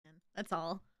That's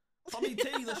all. Tommy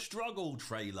T, the struggle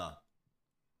trailer.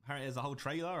 Apparently there's a whole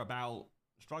trailer about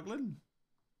struggling.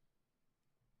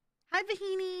 Hi,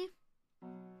 Vahini.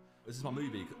 This is my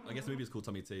movie. I guess the movie is called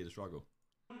Tommy T, the struggle.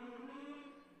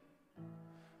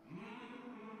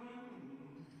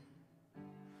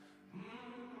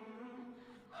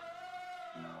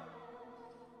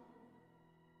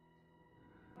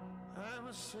 I'm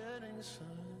a setting sun.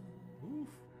 Oof.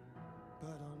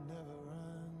 But I'll never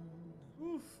run.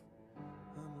 Oof.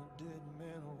 I'm a dead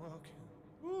man walking.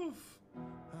 Oof.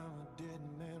 I'm a dead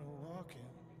man walking.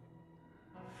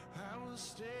 I will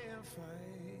stay and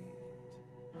fight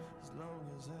as long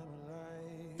as I'm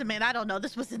alive. Man, I don't know.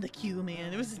 This was in the queue,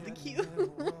 man. It was in the queue.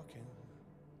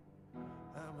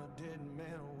 I'm a dead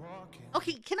man walking.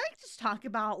 Okay, can I just talk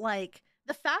about like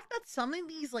the fact that some of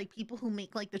these like people who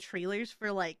make like the trailers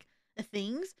for like the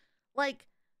things, like,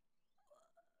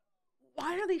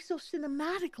 why are they so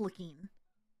cinematic looking?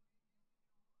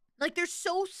 Like, they're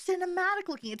so cinematic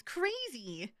looking. It's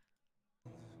crazy.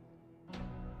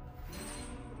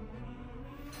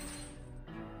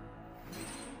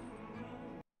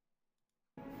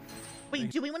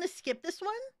 Wait, do we want to skip this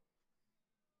one?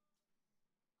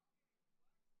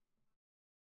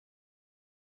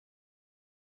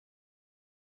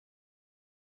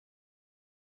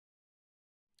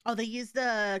 Oh, they used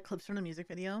the clips from the music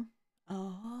video.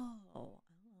 Oh.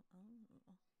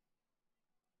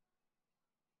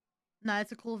 Nah,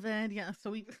 it's a cool vid. Yeah, so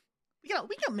we got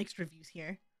mixed reviews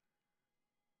here.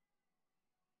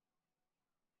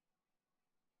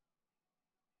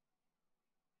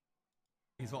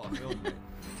 He's what I'm filming.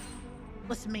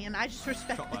 Listen, man, I just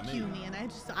respect the queue, man.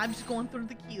 I'm just going through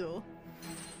the queue.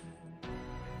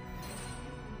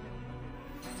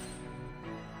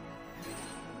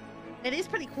 It is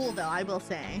pretty cool, though, I will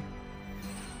say.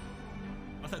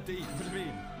 What's that deep? What do you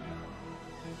mean?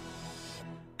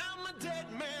 I'm a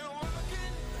dead man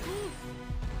walking.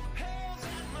 Hell's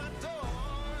at my door.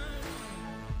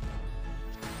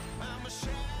 I'm a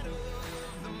shadow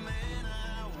of the man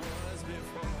I was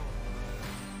before.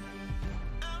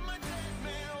 I'm a dead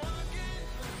man walking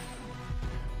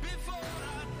before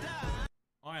I die.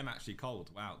 I am actually cold.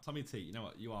 Wow. Tommy T, you know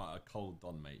what? You are a cold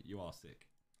don, mate. You are sick.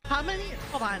 How many?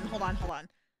 Hold on.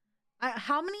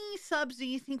 How many subs do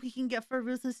you think we can get for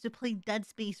Ruthless to play Dead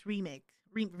Space remake?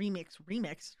 Remake?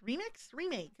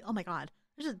 Oh my god!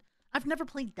 I've never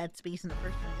played Dead Space in the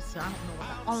first place, so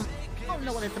I don't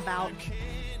know what it's about.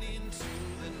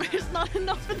 There's not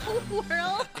enough in the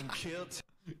world.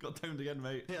 Got toned again,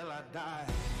 mate. Till I die.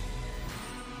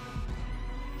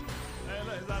 Hey,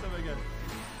 look, it's Adam again.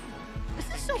 This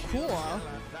is so cool.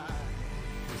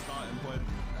 The starting point.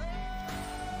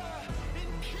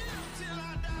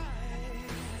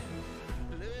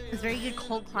 It's a very good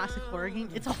cult classic horror game.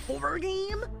 It's a horror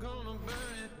game?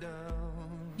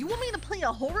 You want me to play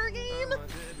a horror game?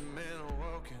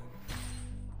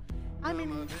 I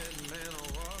mean...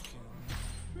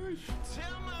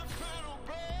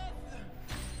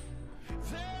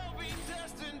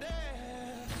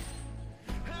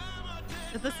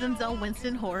 Is this Denzel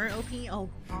Winston horror OP? Oh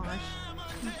gosh.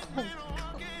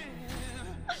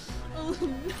 Oh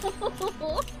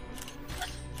no.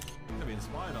 Gonna be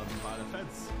inspired on by the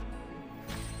feds.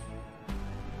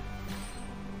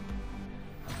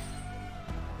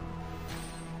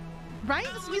 Right?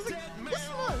 This music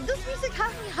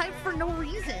has me hyped for no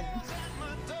reason.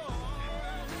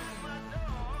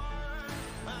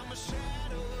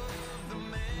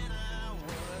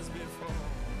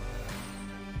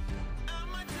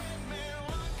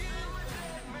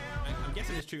 I'm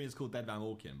guessing this tune is called Dead Man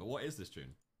Walking, but what is this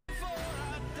tune?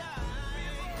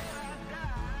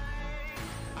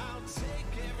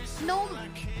 No,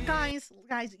 guys,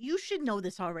 you should know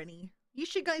this already. You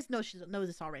should guys know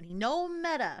this already. No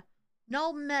meta,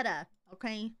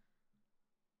 okay?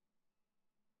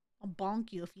 I'll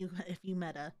bonk you if you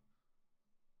meta.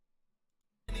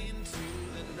 Into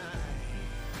the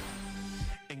night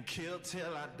and kill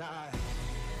till I die.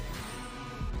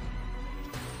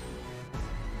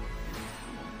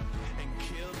 And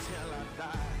kill till I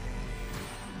die.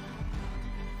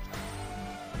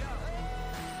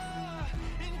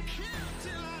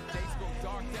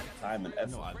 Time and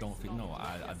effort. No, I don't think. No,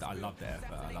 I love the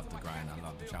effort. I love the grind. I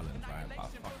love the challenge. Right? But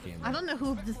fucking. I don't know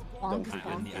who this bonk is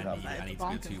I need to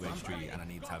be a two-way bonking. street, and I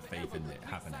need to have faith in it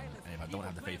happening. And if I don't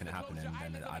have the faith in it happening,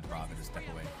 then I'd rather just step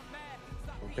away.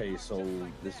 Okay, so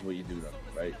this is what you do,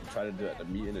 though, right? You try to do it at the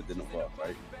meeting, it didn't work,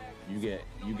 right? You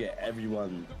get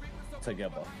everyone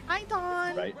together. Hi,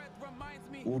 Dawn. Right?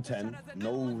 All 10.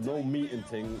 No meeting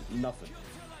thing. Nothing.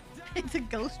 It's a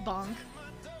ghost bonk.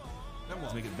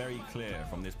 To make it very clear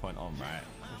from this point on, right?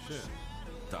 Oh shit.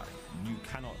 that you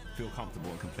cannot feel comfortable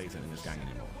and complacent in this gang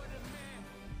anymore.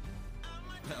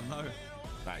 Let them know.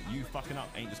 Like, you fucking up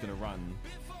ain't just gonna run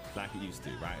like it used to,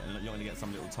 right? And you're gonna get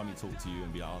some little Tommy talk to you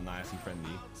and be like, oh, nice and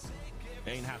friendly. It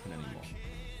ain't happening anymore.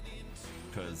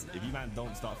 Because if you man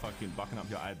don't start fucking bucking up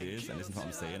your ideas and listen to what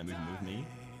I'm saying and moving with me,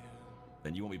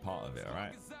 then you won't be part of it,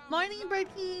 alright? Morning, Bird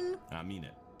King. And I mean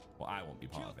it. Well, I won't be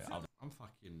part of it. I'm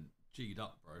fucking G'd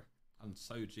up, bro. I'm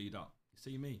so G'd up. You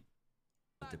see me?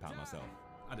 I dip out myself.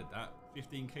 I did that.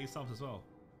 15k subs as well.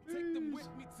 Take them with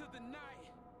me to the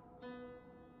night.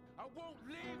 I won't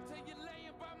live till you're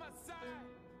laying by my side.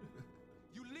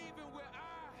 You leaving where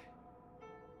I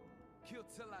kill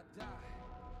till I die.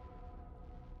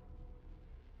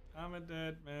 I'm a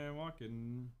dead man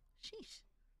walking. Sheesh.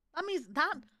 That means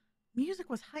that music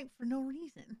was hype for no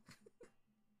reason.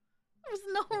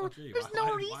 There's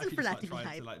no reason for that to be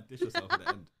hype. To like dish yourself at the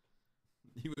end.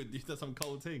 You did some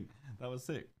cold thing. That was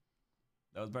sick.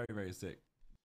 That was very, very sick.